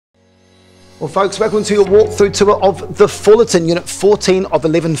Well, folks, welcome to your walkthrough tour of the Fullerton, Unit 14 of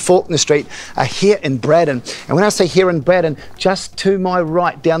 11 Fawkner Street, here in Braddon. And when I say here in Braddon, just to my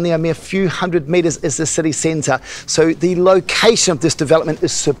right, down there, a mere few hundred metres is the city centre. So the location of this development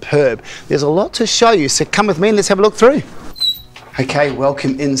is superb. There's a lot to show you, so come with me and let's have a look through. Okay,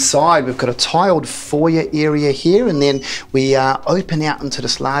 welcome inside. We've got a tiled foyer area here, and then we open out into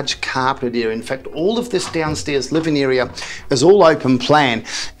this large carpeted area. In fact, all of this downstairs living area is all open plan,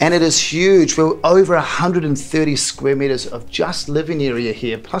 and it is huge. We're over 130 square metres of just living area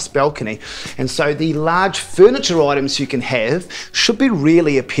here, plus balcony. And so the large furniture items you can have should be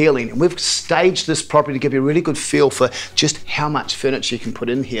really appealing. And we've staged this property to give you a really good feel for just how much furniture you can put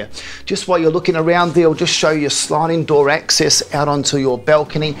in here. Just while you're looking around there, I'll just show you sliding door access out onto your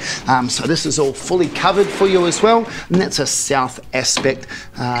balcony. So this is all fully covered for you as well, and that's a south aspect,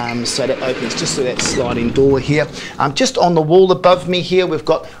 so that opens just through that sliding door here. Just on the wall above me here, we've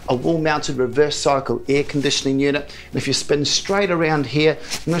got a wall mounted reverse cycle air conditioning unit, and if you spin straight around here,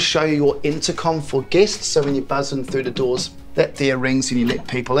 I'm going to show you your intercom for guests, so when you buzz in through the doors, that there rings and you let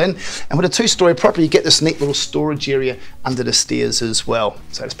people in. And with a two-storey property, you get this neat little storage area under the stairs as well.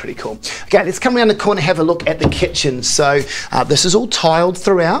 So it's pretty cool. Okay, let's come around the corner and have a look at the kitchen. So this is all tiled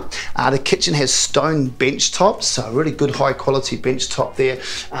throughout. The kitchen has stone bench tops, so a really good high quality bench top there.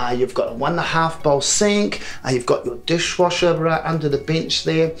 You've got a 1.5 bowl sink. You've got your dishwasher under the bench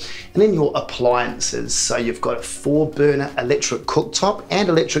there. And then your appliances. So you've got a 4-burner electric cooktop and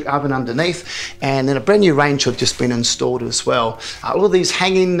electric oven underneath. And then a brand new range hood just been installed as well. All of these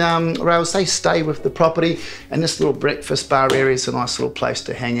hanging rails, they stay with the property, and this little breakfast bar area is a nice little place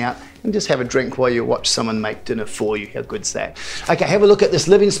to hang out and just have a drink while you watch someone make dinner for you. How good's that? Okay, have a look at this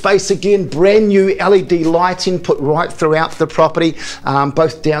living space again. Brand new LED lighting put right throughout the property,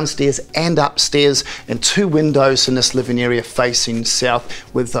 both downstairs and upstairs, and 2 windows in this living area facing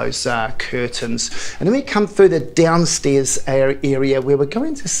south with those curtains. And then we come through the downstairs area where we're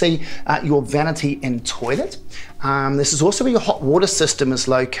going to see your vanity and toilet. This is also where your hot water system is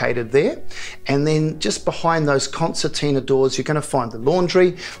located there. And then just behind those concertina doors, you're going to find the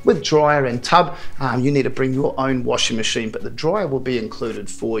laundry with dryer and tub. You need to bring your own washing machine, but the dryer will be included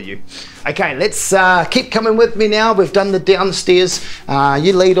for you. Okay, let's keep coming with me now. We've done the downstairs.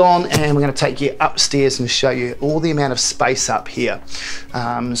 You lead on, and we're going to take you upstairs and show you all the amount of space up here.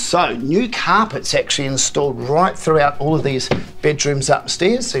 So new carpets actually installed right throughout all of these bedrooms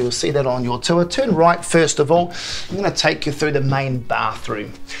upstairs. So you'll see that on your tour. Turn right first of all. I'm going to take you through the main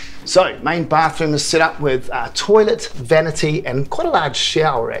bathroom. So, main bathroom is set up with a toilet, vanity, and quite a large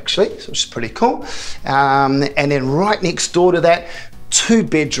shower actually, so which is pretty cool. And then right next door to that, 2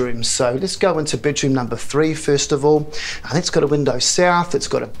 bedrooms. So let's go into bedroom number 3 first of all. It's got a window south. It's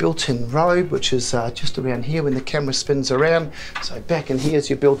got a built-in robe, which is just around here when the camera spins around. So back in here is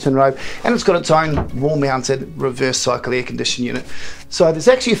your built-in robe, and it's got its own wall-mounted reverse cycle air conditioning unit. So there's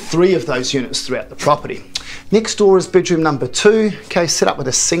actually 3 of those units throughout the property. Next door is bedroom number 2. Okay, set up with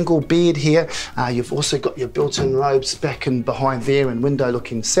a single bed here. You've also got your built-in robes back and behind there, and window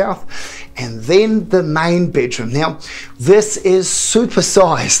looking south. And then the main bedroom. Now, this is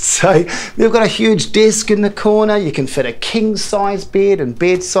super-sized. So you've got a huge desk in the corner. You can fit a king-size bed and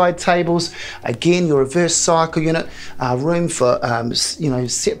bedside tables. Again, your reverse cycle unit, room for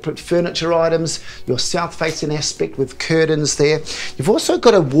separate furniture items. Your south-facing aspect with curtains there. You've also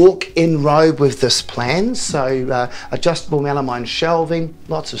got a walk-in robe with this plan. So adjustable melamine shelving,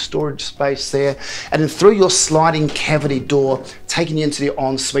 lots of storage space there, and then through your sliding cavity door, taking you into the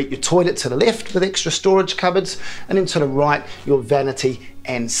ensuite, your toilet to the left with extra storage cupboards, and then to the right, your vanity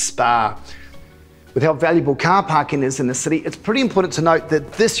and spa. With how valuable car parking is in the city, it's pretty important to note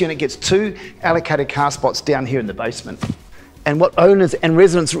that this unit gets 2 allocated car spots down here in the basement. And what owners and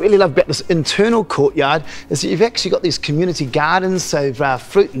residents really love about this internal courtyard is that you've actually got these community gardens, so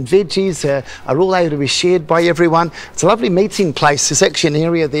fruit and veggies are all able to be shared by everyone. It's a lovely meeting place. There's actually an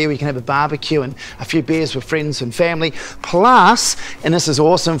area there where you can have a barbecue and a few beers with friends and family. Plus, and this is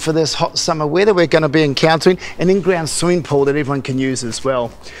awesome for this hot summer weather we're going to be encountering, an in-ground swimming pool that everyone can use as well.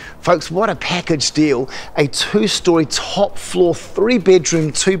 Folks, what a package deal. A 2-storey top floor,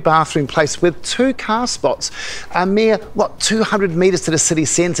 3-bedroom, 2-bathroom place with 2 car spots. A mere, 200 metres to the city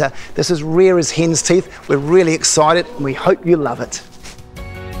centre. This is rare as hen's teeth. We're really excited and we hope you love it.